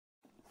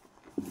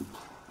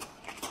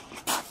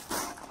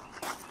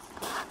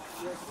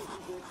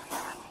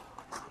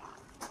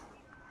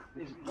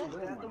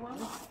that the one?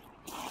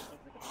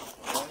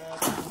 Yeah,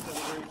 it's a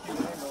very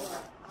cute angle.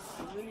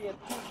 Really a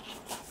pink.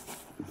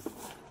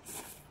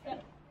 Yeah.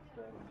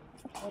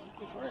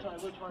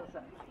 Which one's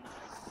that?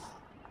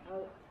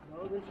 No,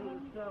 this is the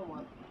stone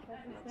one.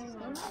 That's the same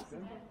one.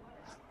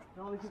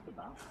 No, this is the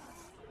bow.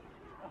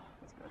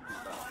 That's got a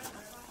cute bow.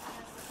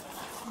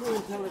 More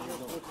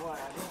intelligence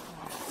required.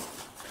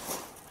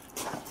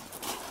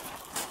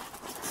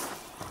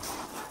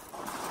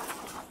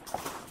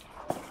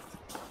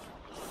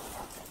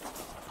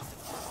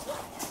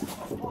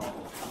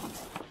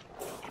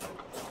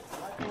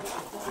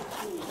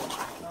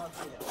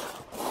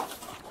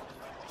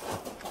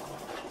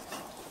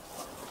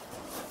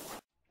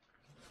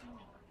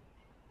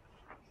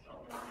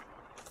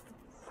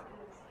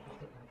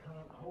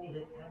 Hold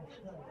it and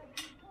smell it.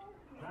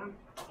 Huh?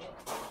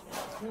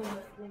 Smell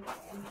that thing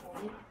for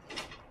me.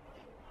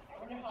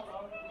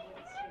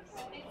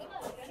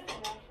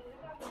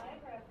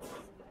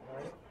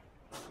 Right.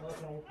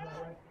 Okay,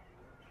 Clara.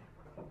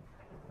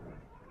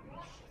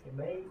 You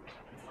made.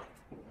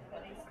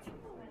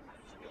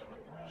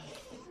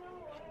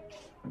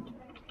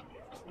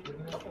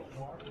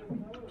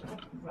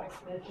 Right,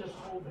 let's just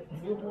hold it.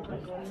 You hold it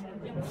right in the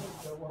middle,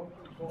 so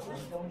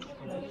don't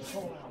let it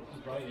fall out.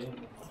 Right in.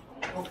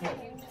 Okay.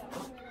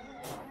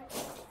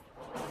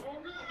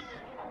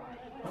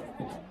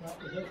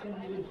 We're just going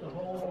to use the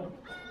whole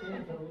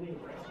thing to leave.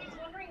 She's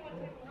wondering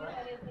what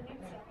that is, the new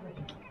stuff.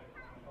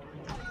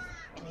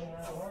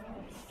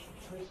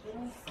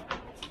 Kristen?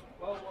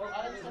 Well,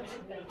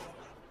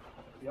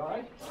 You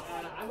alright?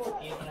 I'm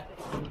okay, but I think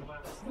I'm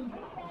going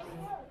to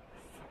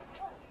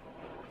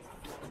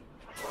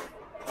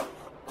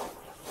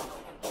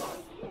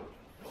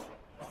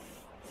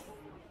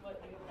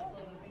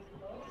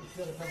It's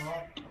going to come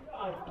off.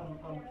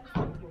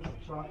 I'm doing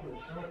chocolate.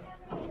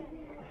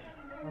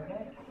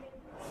 Okay?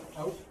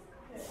 Out.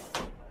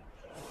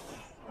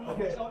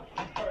 Okay. So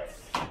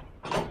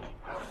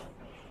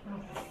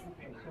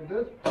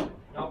good?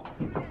 No.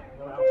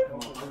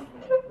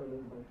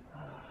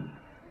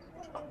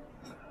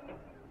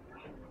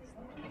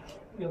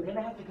 You're going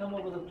to have to come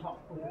over the top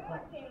with the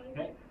clamp.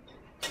 Okay.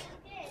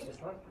 This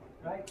one?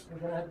 Right? You're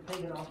going to have to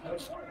take it off.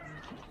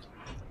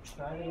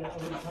 Try to get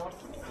over the top.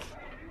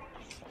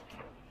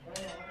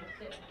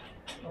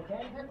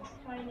 Okay?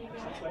 Tiny bit.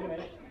 Wait a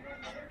minute.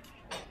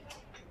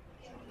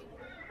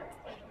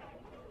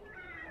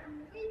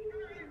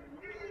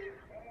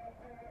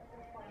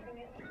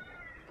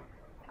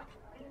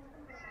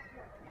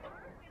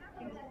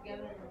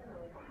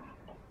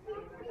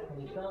 Can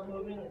you start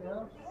moving it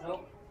now?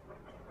 Nope.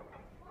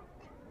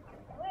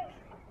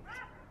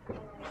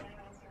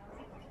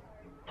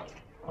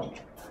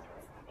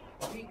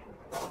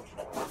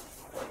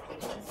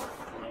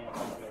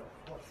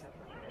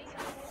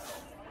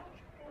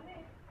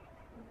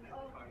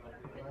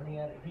 Running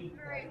out of heat.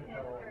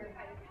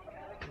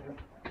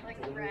 Like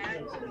the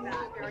red,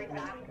 very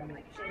fast,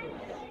 like shade.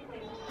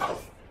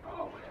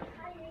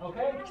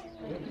 Okay?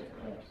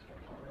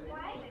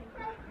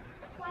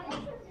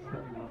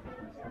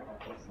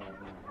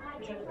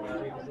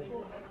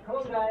 Come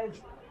on, guys.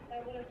 That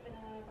would have been a,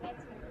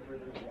 that's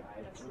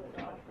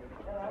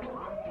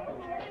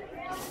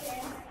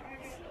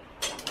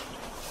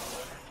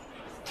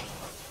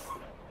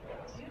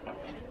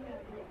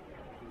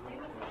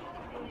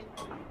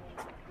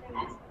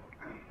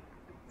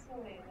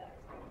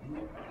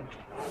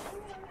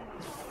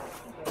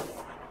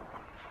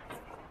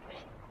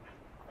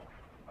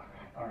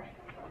All right.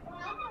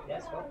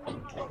 Yes, go.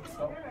 Let's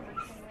go.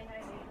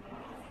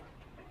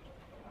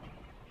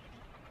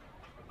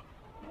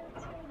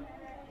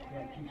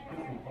 Yeah, keep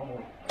scooping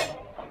forward. I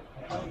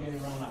try to get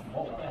it around that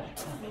bolt.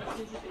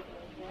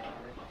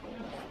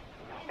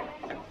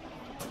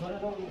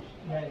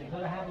 Yeah, you're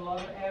going to have a lot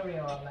of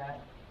area on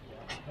that.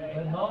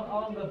 But not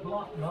on the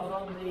block, not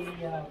on the,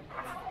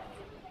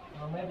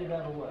 well, maybe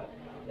that'll work.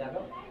 Yeah,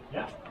 go.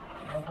 Yeah.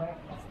 Okay.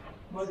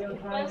 We're going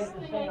to try and get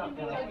this thing up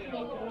now.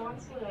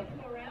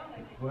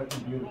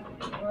 Working beautiful.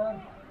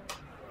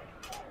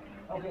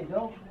 Okay,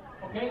 don't.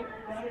 Okay.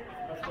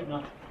 That's good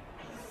enough.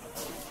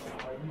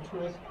 Are you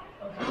Chris?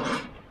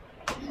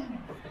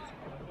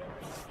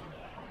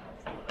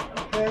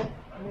 Okay,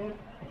 I'm in.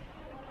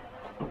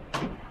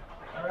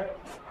 All right.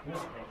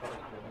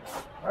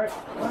 All right,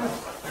 come on.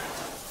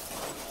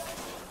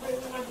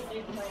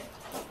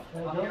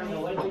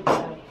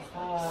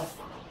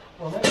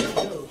 Well, maybe we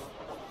do.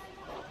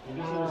 You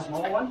can see the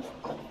small one?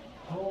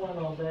 Small one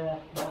on there,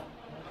 yeah.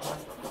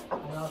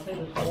 And I'll take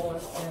the small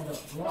one and the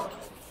block.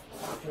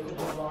 Take the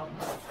block.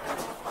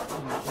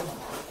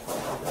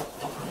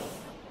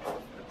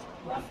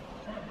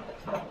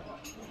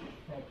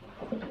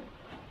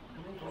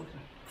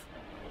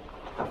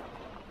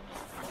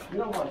 You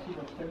don't want to see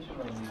the extension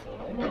on these though,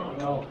 right?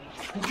 No.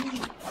 Could you,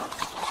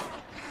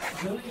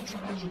 Billy, could you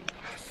come over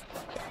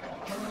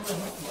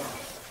here?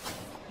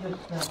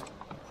 Just,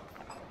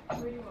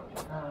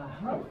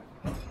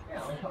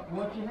 yeah,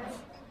 what you have?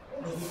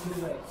 It'll be too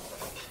late.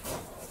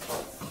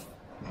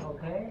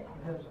 Okay,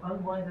 just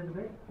unwind it a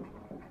bit.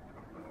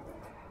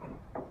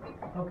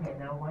 Okay,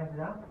 now wipe it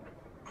out.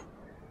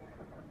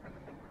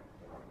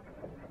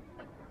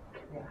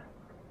 Yeah.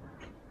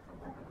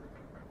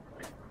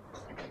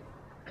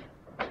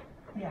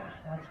 Yeah,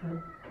 that's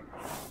good.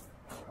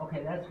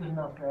 Okay, that's good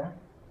enough there.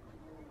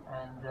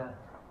 And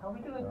how are we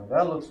doing? Now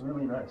that looks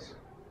really nice.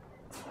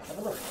 Have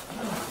a look.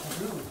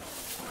 Ooh,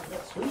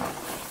 that's sweet.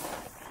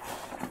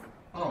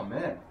 Oh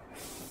man.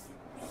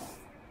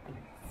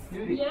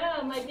 Beauty.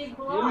 Yeah, my big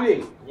block.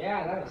 Judy,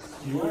 Yeah, that is.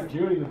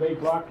 Judy, the big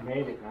block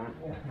made it, man.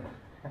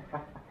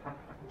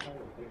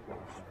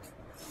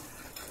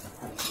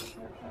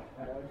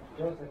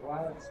 Joseph,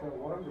 while it's still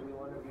warm, do we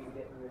want to be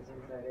getting this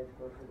inside edge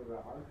closer to the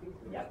hard piece?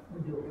 Yep,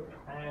 we do.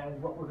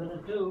 And what we're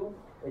gonna do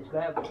is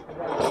grab the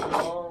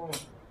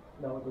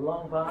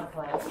long bar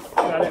clamp.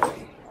 Got it.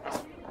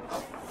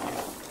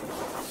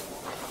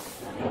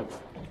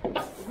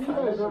 Have you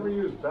guys ever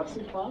used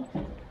Betsy clamp?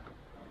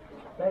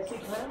 Betsy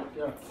clamp?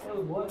 Yeah. It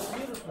would work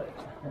beautifully.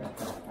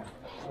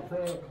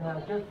 Okay, now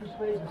just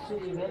persuade the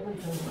city of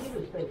Edmonton to give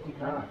us Betsy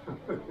clamp.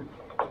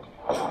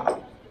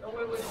 Oh,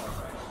 wait.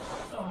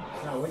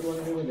 Now, what do you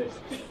want to do with this?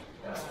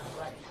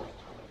 Right.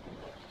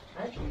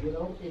 Actually, you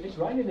know, if it's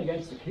riding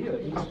against the keel,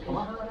 it needs to come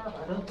up. I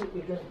don't think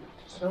we can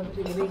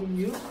even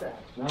use that.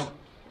 No.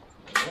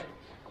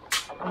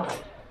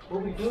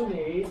 What we do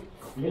need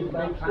You is need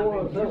about the big 4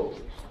 of clamp in those.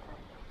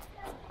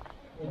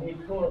 We need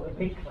 4 of the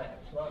big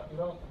clamps, not the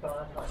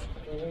bar clamps.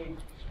 We need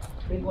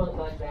big ones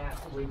like that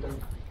so we can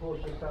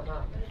push the stuff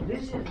out.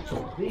 These 2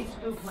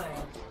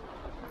 clamps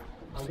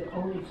are the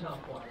only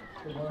tough ones.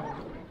 The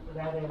ones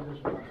that end as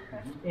well.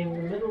 In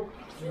the middle,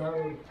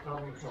 no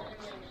common salt.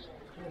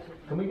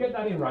 Can we get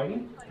that in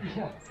writing?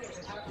 Yeah.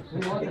 We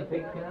want the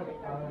big clamp.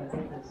 I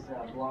think this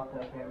block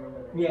up here,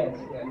 remember that? Yes,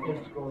 yeah,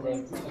 just go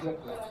there.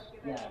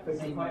 Yeah, if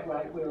it's quite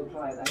right, we'll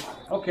try that.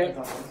 Okay.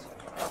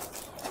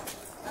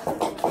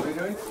 What are you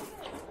doing?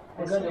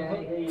 We're going to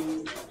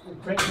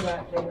put the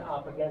that thing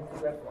up against the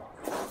grip block.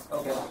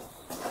 Okay.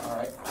 All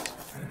right.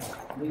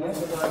 We have to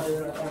do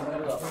it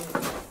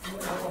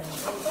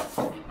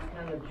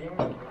kind of jam.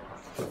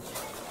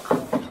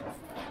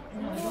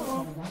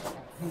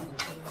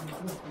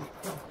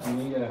 You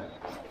need a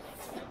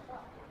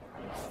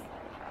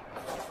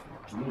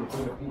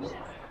bigger piece.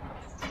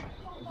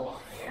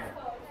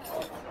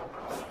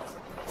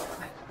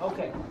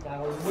 Okay,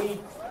 now we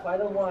by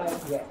the wire,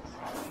 yes.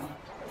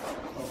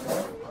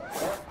 Okay.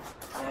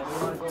 And we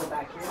want to go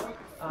back here?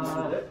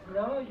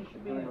 No, you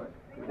should be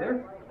There?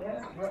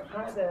 yeah,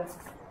 try there.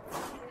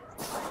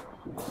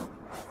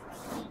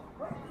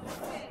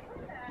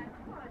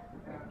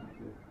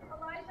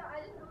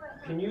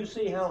 Can you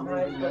see how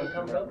high it's going to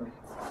come up?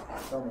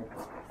 Tell me.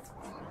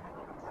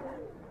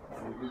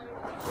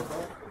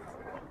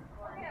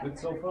 Good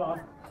so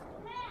far.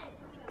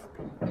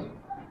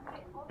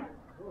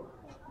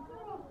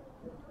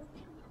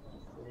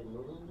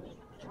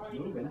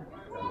 Moving.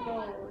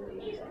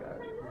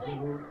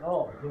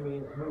 Oh, you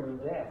mean it's moving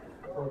there.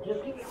 Well,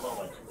 just give me a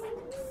moment.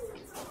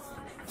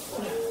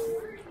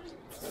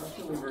 It's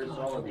really very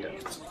solid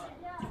yet.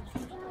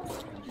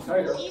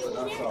 Tighter, but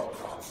not solid.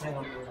 Hang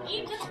on.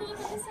 You just move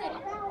this way.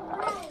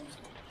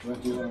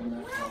 Want to do it on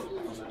that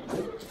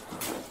lid?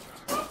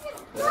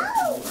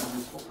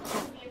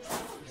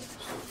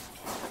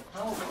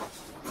 How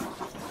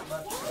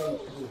much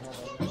space do we have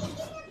on this?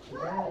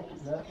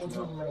 That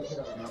wouldn't make it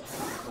up.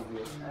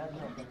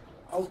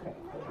 Okay,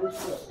 this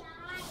way.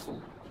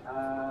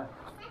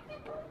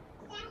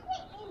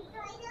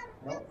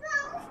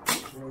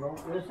 No,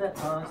 where's that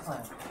bar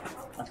clamp?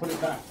 I put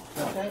it back.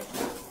 Okay.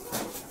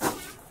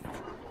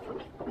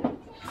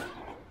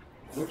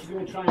 What you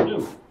gonna try and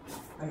do?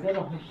 I'm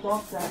gonna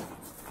stop that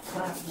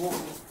clamp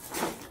walking.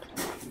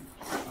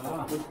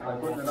 I'm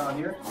putting it on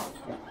here?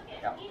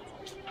 Yeah.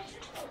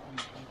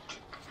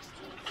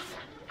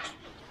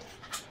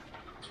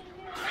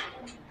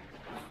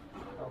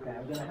 Okay,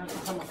 I'm gonna have to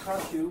come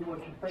across you.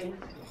 What's your face?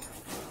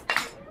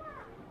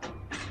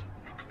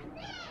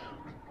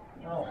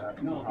 No.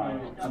 No,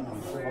 Right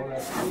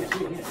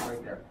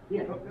there.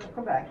 Yeah.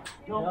 Come back.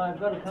 No, I've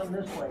got to come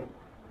this way.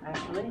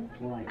 Actually,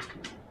 Why?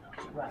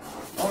 right.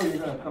 Oh, you're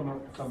gonna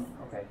come,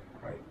 okay,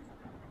 right.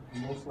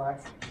 No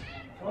slack?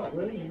 Oh,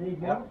 really? You need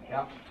Yeah, more?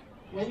 yeah.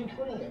 Where are you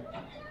putting it?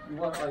 You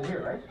want it right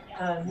here, right?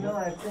 No,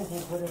 I think he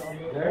put it on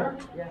the. There?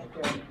 Yeah.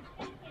 Okay.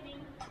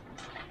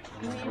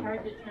 It's really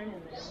hard to turn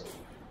in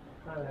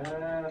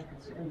there.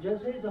 You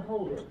just need to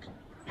hold it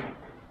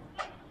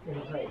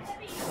in place.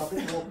 Stop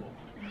it walking.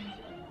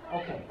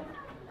 Okay.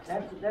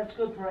 That's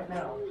good for right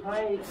now.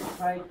 Try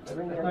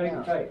bring that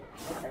down. Tight.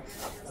 Okay.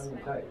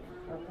 Tight.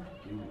 Okay.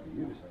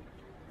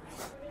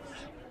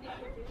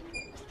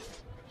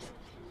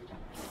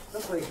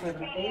 Looks like you have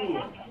an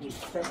alien. You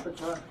step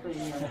across the.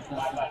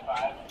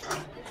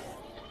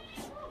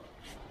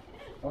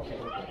 Okay.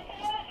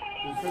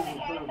 You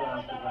taking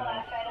photographs of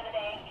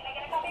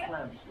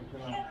clamps which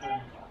are not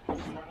true.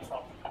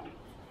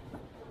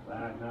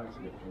 Now it's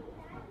good.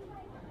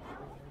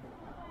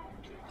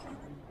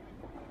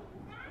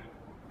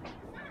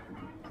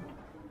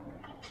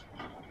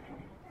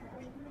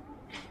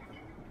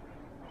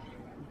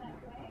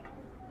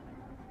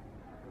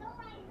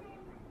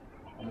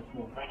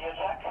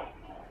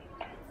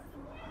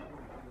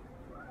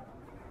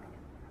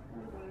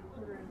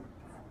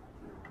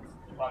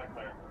 Everyone,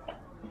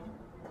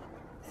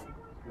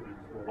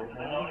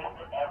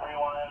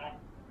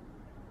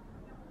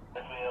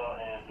 this wheel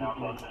is now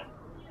closed.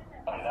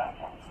 Copy that.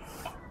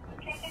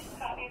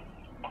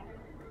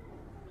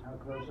 How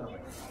close are we?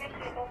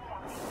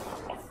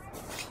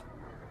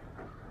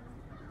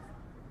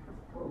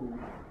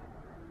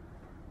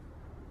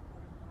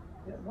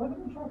 Yeah, why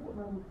don't we try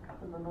putting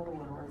another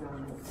one right down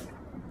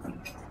there?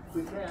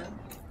 We can.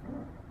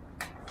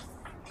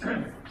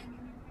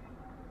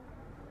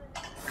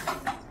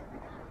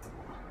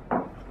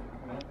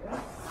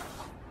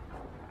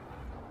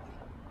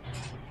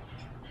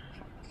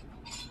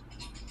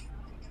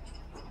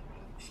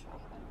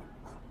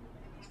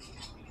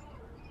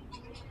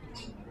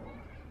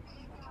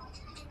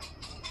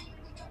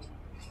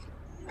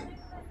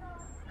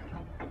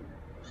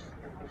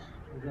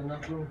 Is there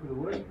enough room for the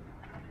wood?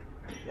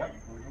 Yep.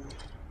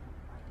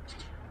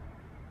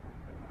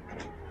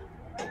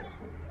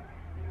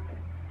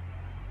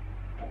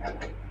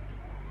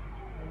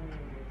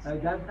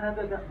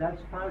 That's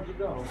as far as you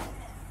go.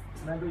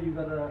 Remember, you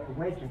got a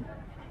wedge in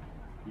there.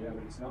 Yeah,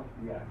 but it's not,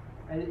 yeah.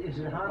 And is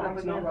it hard up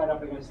It's not against? right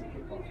up against the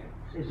kickbox.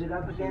 Is it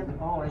up against?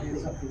 Oh, I see.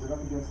 Is it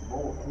up against the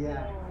ball?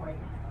 Yeah.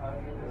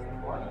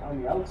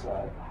 On the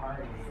outside.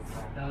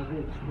 No,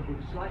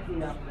 it's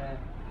slightly up there.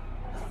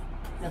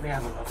 Let me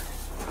have a look.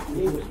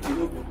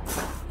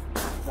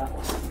 That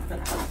one.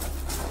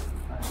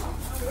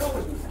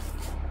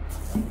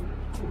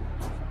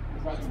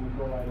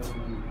 Go right over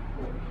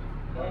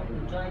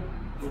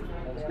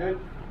That's good?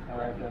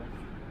 Alright then.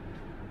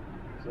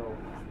 So,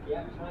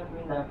 Yeah, it's fine.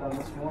 Bring back that on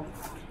this one.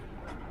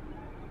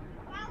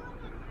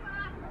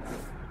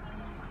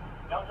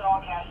 Note to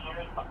all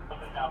cashiers, this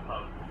is now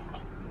closed.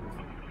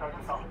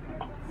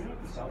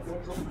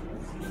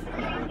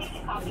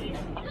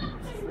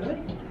 Really?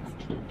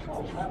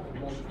 Oh, that would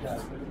make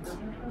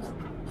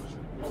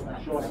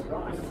a short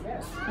drive,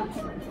 yes.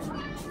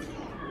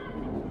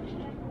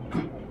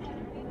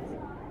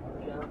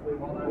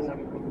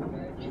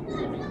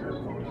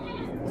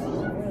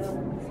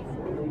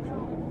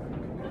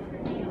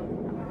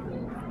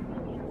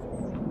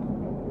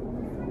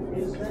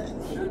 Is that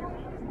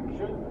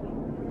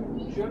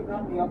Should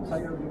not be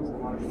upside or against the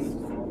marquee.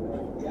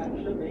 yeah,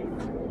 it should be,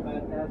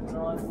 but that's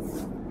not.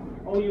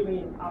 Oh, you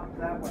mean up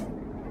that way?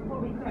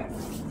 Well, we could.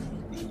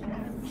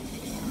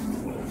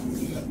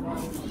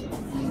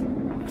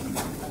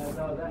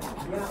 No, that,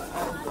 yeah,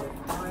 that's it.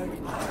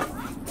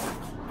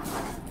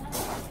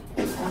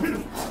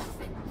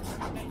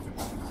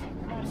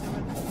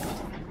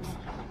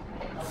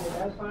 Okay,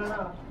 that's fine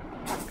enough.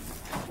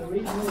 The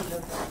reason is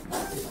that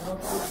it's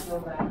not supposed to go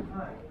that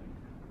high.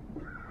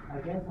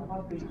 Against the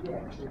hot big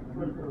deck, it's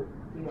supposed to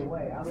be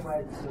away,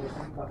 otherwise it's going to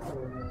come up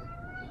over the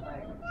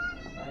flag.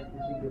 Right?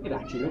 It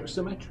actually looks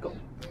symmetrical.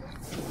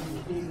 You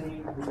see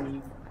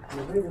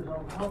the rivers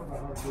on top of the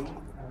hot beat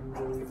and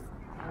the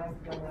flags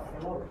going up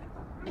below it.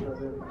 So the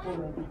full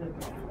length is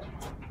different.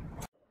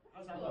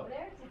 How's that look?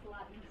 There, it's just a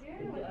lot easier.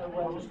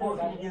 Well, it's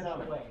supposed to get that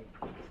way.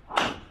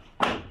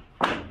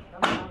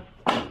 Come on.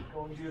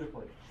 Going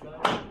beautifully.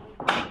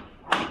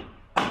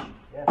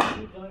 Yeah.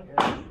 Keep going.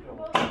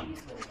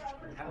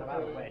 Kind of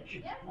out of wedge.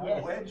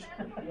 Yes. Wedge?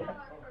 Yeah.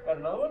 Got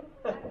another one?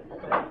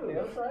 The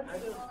other side?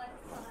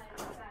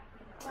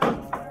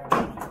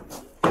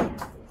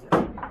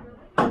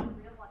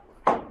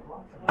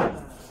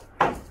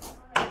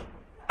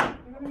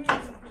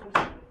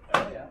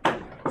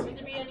 Should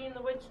there be any in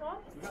the wood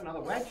shop? You got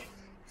another wedge?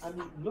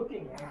 I'm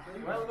looking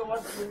actually. Well, the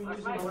ones we were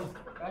using was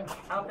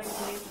How big do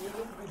you need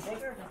to be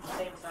bigger?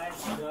 Same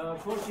size. No, of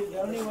course,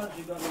 the only ones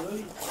you got are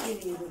really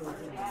skinny little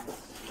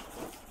things.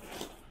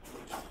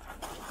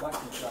 black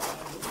and stuff.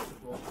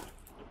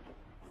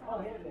 Oh,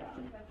 here they are.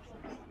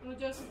 Well,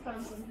 Joseph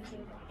Thompson, he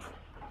said.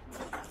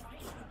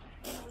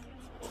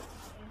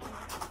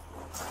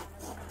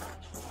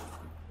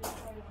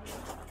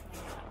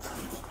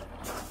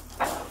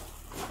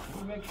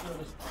 You make sure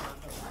this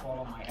doesn't fall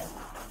on my head.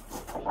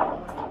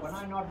 When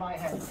I nod my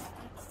head,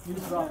 you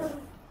drop it.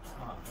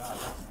 Oh God,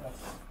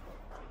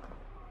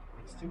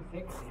 it's too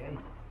thick at the end.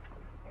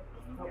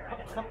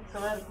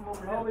 Come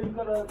over here. Oh, you've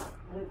got to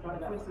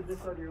twist it this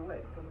side of your way.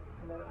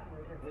 Come out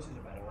right here. This is a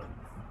better one.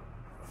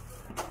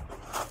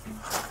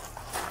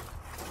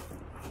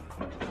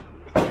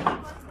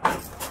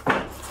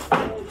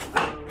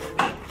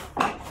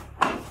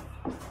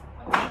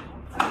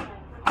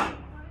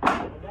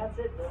 And that's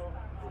it, Bill.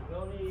 There's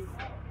no need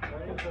for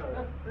any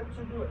further. That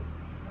should do it.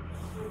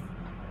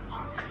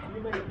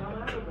 You may come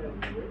out of it.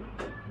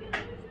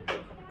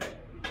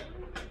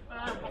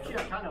 Actually,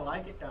 I kind of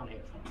like it down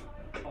here.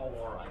 Oh,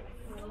 all right.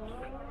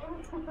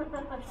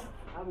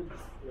 I would.